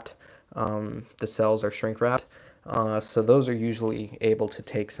shrink wrapped. The cells are shrink wrapped. So those are usually able to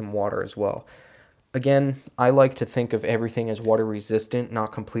take some water as well. Again, I like to think of everything as water resistant,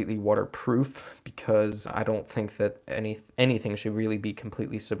 not completely waterproof, because I don't think that anything should really be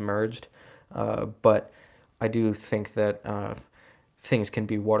completely submerged. But I do think that things can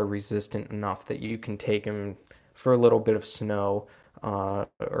be water resistant enough that you can take them for a little bit of snow,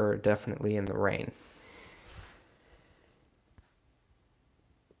 or definitely in the rain.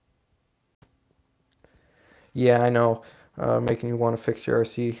 Yeah, I know, making you want to fix your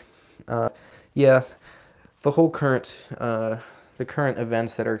RC. Yeah, the whole the current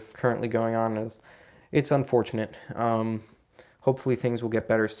events that are currently going on it's unfortunate. Hopefully things will get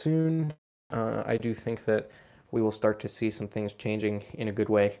better soon. I do think that we will start to see some things changing in a good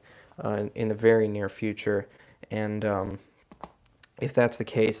way in the very near future. And if that's the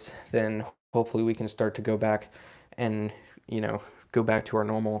case, then hopefully we can start to go back and, go back to our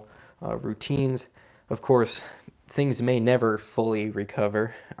normal routines. Of course, things may never fully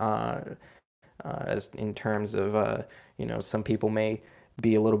recover, as in terms of, some people may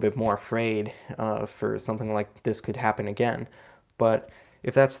be a little bit more afraid for something like this could happen again. But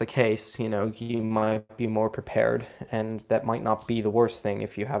if that's the case, you might be more prepared, and that might not be the worst thing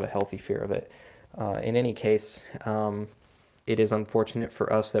if you have a healthy fear of it. In any case, it is unfortunate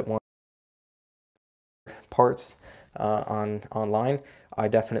for us that want parts online. I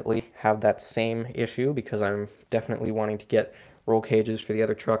definitely have that same issue because I'm definitely wanting to get roll cages for the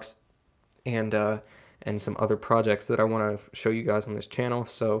other trucks and some other projects that I want to show you guys on this channel.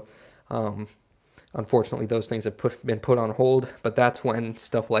 So unfortunately those things have been put on hold, but that's when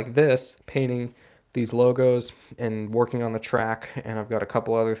stuff like this, painting these logos and working on the track, and I've got a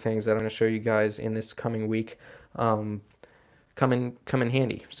couple other things that I'm going to show you guys in this coming week, come in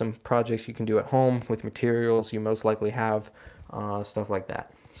handy. Some projects you can do at home with materials you most likely have, stuff like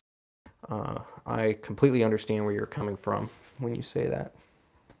that. I completely understand where you're coming from when you say that.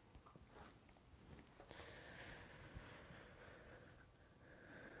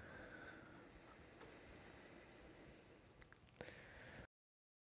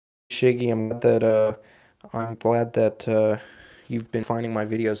 Shiggy, I'm glad that you've been finding my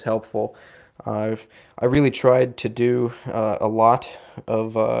videos helpful. I really tried to do a lot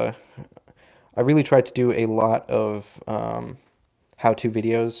of I really tried to do a lot of how-to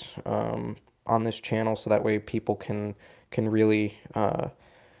videos on this channel, so that way people can really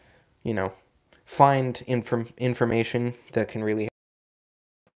you know, find information that can really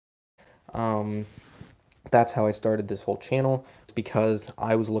um, that's how I started this whole channel, because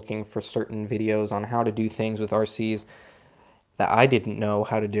I was looking for certain videos on how to do things with RCs that I didn't know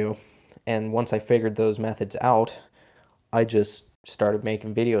how to do. And once I figured those methods out, I just started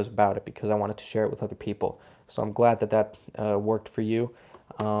making videos about it because I wanted to share it with other people. So I'm glad that that worked for you.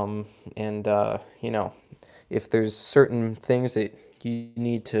 And you know, if there's certain things that you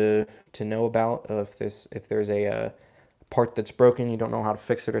need to know about, if there's a part that's broken, you don't know how to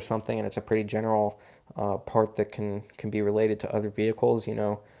fix it or something, and it's a pretty general part that can be related to other vehicles, you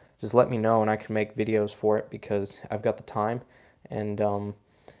know, just let me know and I can make videos for it because I've got the time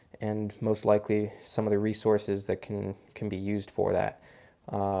and most likely some of the resources that can be used for that.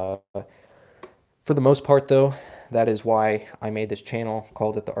 Uh, for the most part, though, that is why I made this channel,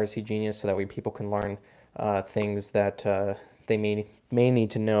 called it the RC Genius, so that way people can learn things that they may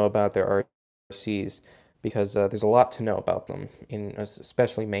need to know about their RCs, because there's a lot to know about them, in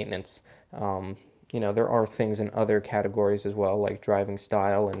especially maintenance. You know, there are things in other categories as well, like driving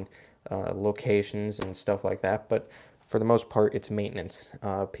style and locations and stuff like that, but for the most part, it's maintenance.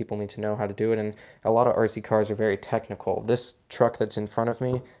 People need to know how to do it, and a lot of RC cars are very technical. This truck that's in front of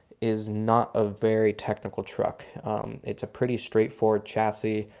me is not a very technical truck. It's a pretty straightforward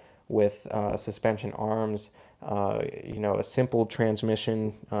chassis with suspension arms, you know, a simple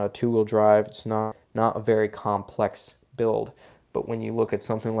transmission, two-wheel drive. It's not a very complex build. But when you look at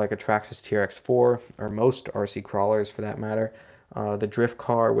something like a Traxxas TRX4, or most RC crawlers for that matter, the drift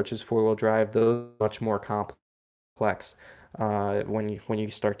car, which is four-wheel drive, those are much more complex. When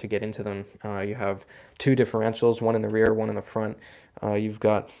you start to get into them, you have two differentials, one in the rear, one in the front. You've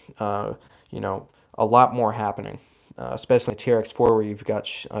got you know, a lot more happening, especially TRX4, where you've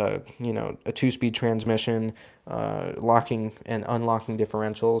got you know, a two-speed transmission, locking and unlocking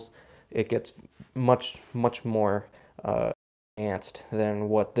differentials. It gets much more advanced than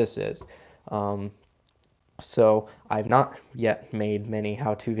what this is. So I've not yet made many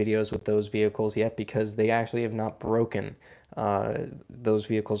how-to videos with those vehicles yet, because they actually have not broken. Those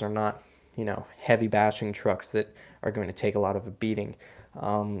vehicles are not, you know, heavy bashing trucks that are going to take a lot of a beating.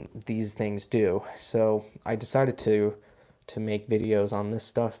 These things do. So I decided to make videos on this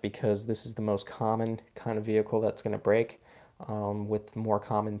stuff because this is the most common kind of vehicle that's going to break, with more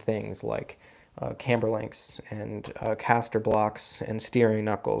common things like camber links and caster blocks and steering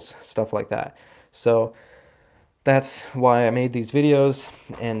knuckles, stuff like that. So that's why I made these videos,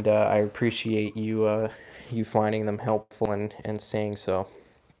 and I appreciate you finding them helpful and saying so.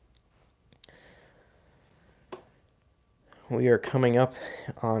 We are coming up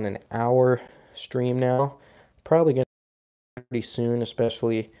on an hour stream now. Probably gonna be pretty soon,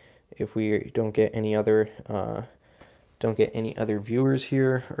 especially if we don't get any other viewers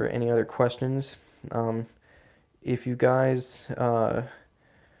here or any other questions. If you guys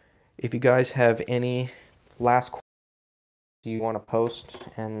if you guys have any last questions you want to post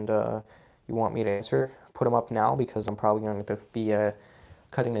and you want me to answer, put them up now, because I'm probably going to be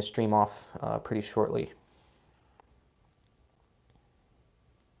cutting this stream off pretty shortly.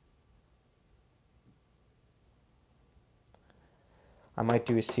 I might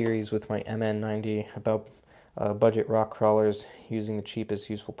do a series with my MN90 about budget rock crawlers using the cheapest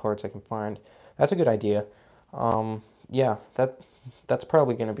useful parts I can find. That's a good idea. Yeah, that's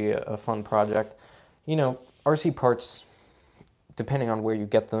probably going to be a fun project. You know, RC parts, depending on where you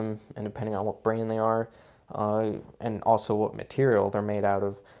get them and depending on what brand they are, and also what material they're made out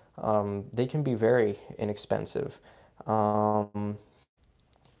of, they can be very inexpensive. You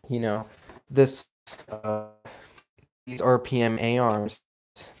know, this these RPM A arms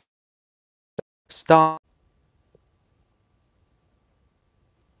stop.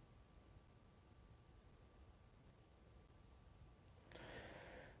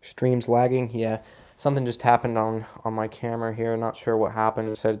 Stream's lagging. Yeah, something just happened on my camera here. Not sure what happened.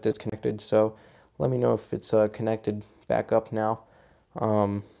 It said it disconnected. So let me know if it's connected back up now.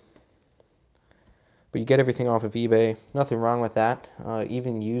 But you get everything off of eBay. Nothing wrong with that.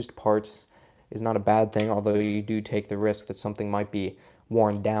 Even used parts is not a bad thing, although you do take the risk that something might be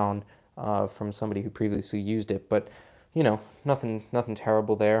worn down from somebody who previously used it. But you know, nothing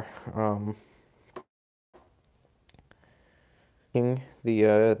terrible there.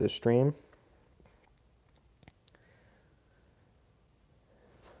 The stream.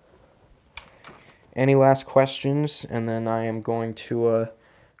 Any last questions? And then I am going to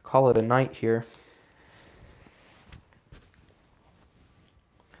call it a night here.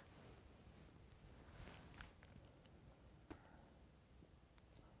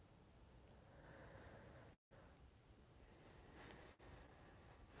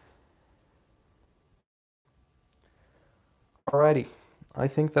 Alrighty, I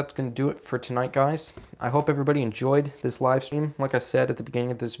think that's going to do it for tonight, guys. I hope everybody enjoyed this live stream. Like I said at the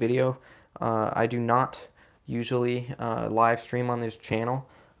beginning of this video, I do not usually live stream on this channel.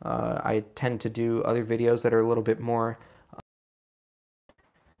 I tend to do other videos that are a little bit more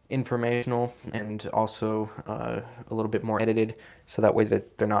informational and also a little bit more edited, so that way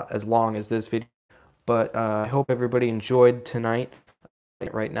that they're not as long as this video. But I hope everybody enjoyed tonight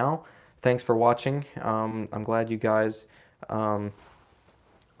right now. Thanks for watching. I'm glad you guys I'm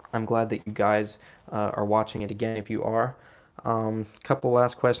glad that you guys are watching it again if you are. Couple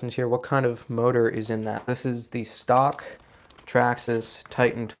last questions here. What kind of motor is in that? This is the stock Traxxas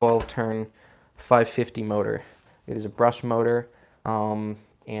Titan 12-turn 550 motor. It is a brush motor, and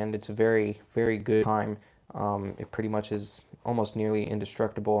it's a very, very good time. It pretty much is almost nearly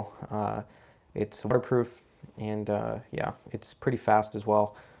indestructible. It's waterproof, and yeah, it's pretty fast as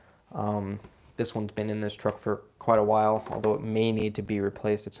well. This one's been in this truck for quite a while, although it may need to be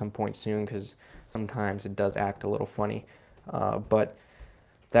replaced at some point soon because sometimes it does act a little funny. But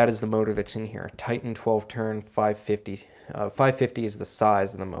that is the motor that's in here. Titan 12-turn 550. 550 is the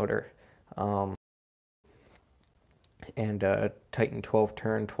size of the motor. And Titan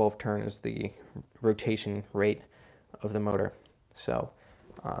 12-turn. 12-turn is the rotation rate of the motor. So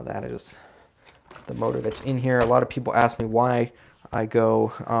that is the motor that's in here. A lot of people ask me why I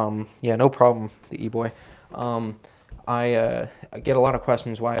go, yeah, no problem, the E-Boy. I get a lot of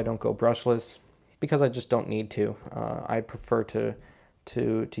questions why I don't go brushless, because I just don't need to. I prefer to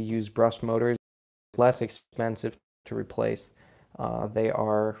use brushed motors, less expensive to replace. They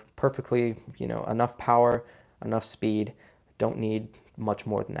are perfectly, enough power, enough speed, don't need much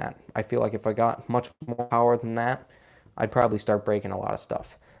more than that. I feel like if I got much more power than that, I'd probably start breaking a lot of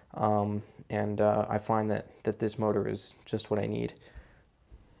stuff. I find that this motor is just what I need.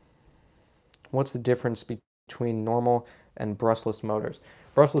 What's the difference between normal and brushless motors?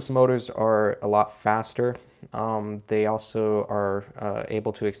 Brushless motors are a lot faster. They also are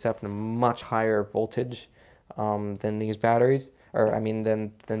able to accept a much higher voltage than these batteries, or I mean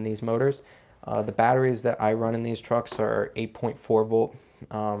than these motors. The batteries that I run in these trucks are 8.4 volt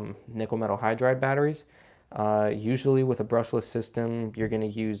nickel metal hydride batteries. Usually with a brushless system, you're going to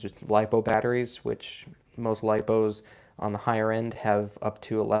use LiPo batteries, which most LiPos on the higher end have up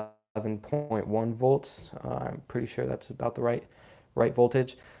to 11.1 volts. I'm pretty sure that's about the right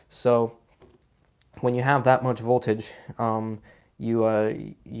voltage. So when you have that much voltage,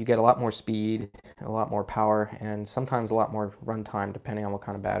 you get a lot more speed, a lot more power, and sometimes a lot more runtime depending on what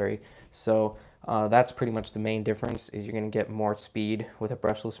kind of battery. So that's pretty much the main difference, is you're going to get more speed with a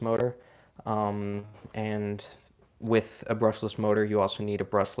brushless motor. And with a brushless motor, you also need a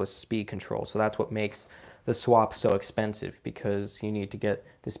brushless speed control. So that's what makes the swap so expensive, because you need to get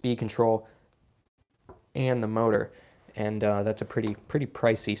the speed control and the motor, and that's a pretty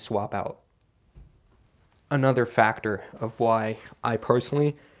pricey swap out. Another factor of why I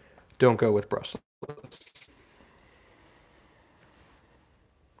personally don't go with brushless.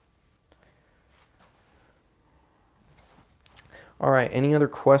 All right, any other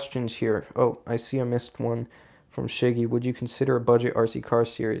questions here? Oh, I see I missed one from Shiggy. Would you consider a budget RC car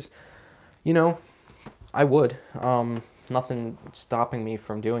series? I would. Nothing stopping me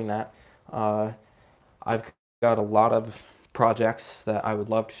from doing that. I've got a lot of projects that I would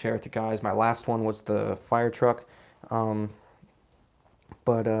love to share with you guys. My last one was the fire truck.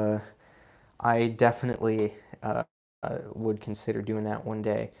 But I definitely would consider doing that one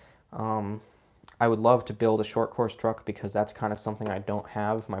day. I would love to build a short course truck, because that's kind of something I don't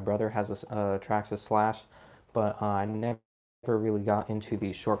have. My brother has a Traxxas Slash, but I never really got into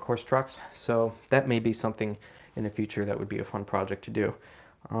the short course trucks. So that may be something in the future that would be a fun project to do.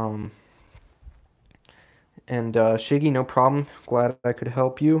 Shiggy, no problem. Glad I could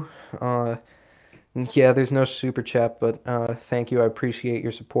help you. Yeah, there's no super chat, but thank you. I appreciate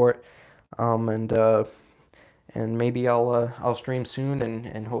your support. And maybe I'll stream soon,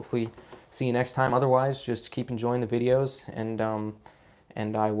 and hopefully see you next time. Otherwise, just keep enjoying the videos,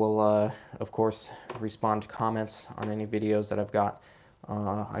 and I will of course respond to comments on any videos that I've got.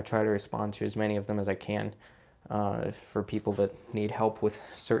 I try to respond to as many of them as I can for people that need help with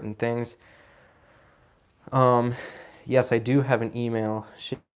certain things. Yes, I do have an email,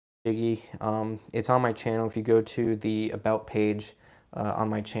 Shiggy. It's on my channel. If you go to the About page on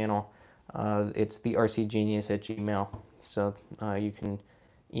my channel, it's thercgenius@gmail. So you can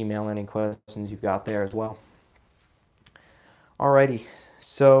email any questions you've got there as well. Alrighty,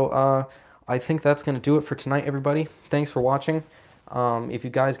 so I think that's going to do it for tonight, everybody. Thanks for watching. If you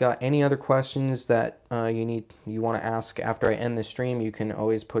guys got any other questions that you want to ask after I end the stream, you can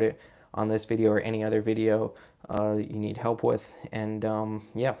always put it on this video or any other video that you need help with. And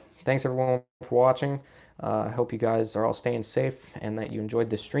yeah, thanks everyone for watching. I hope you guys are all staying safe and that you enjoyed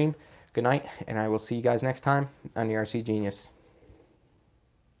this stream. Good night, and I will see you guys next time on the RC Genius.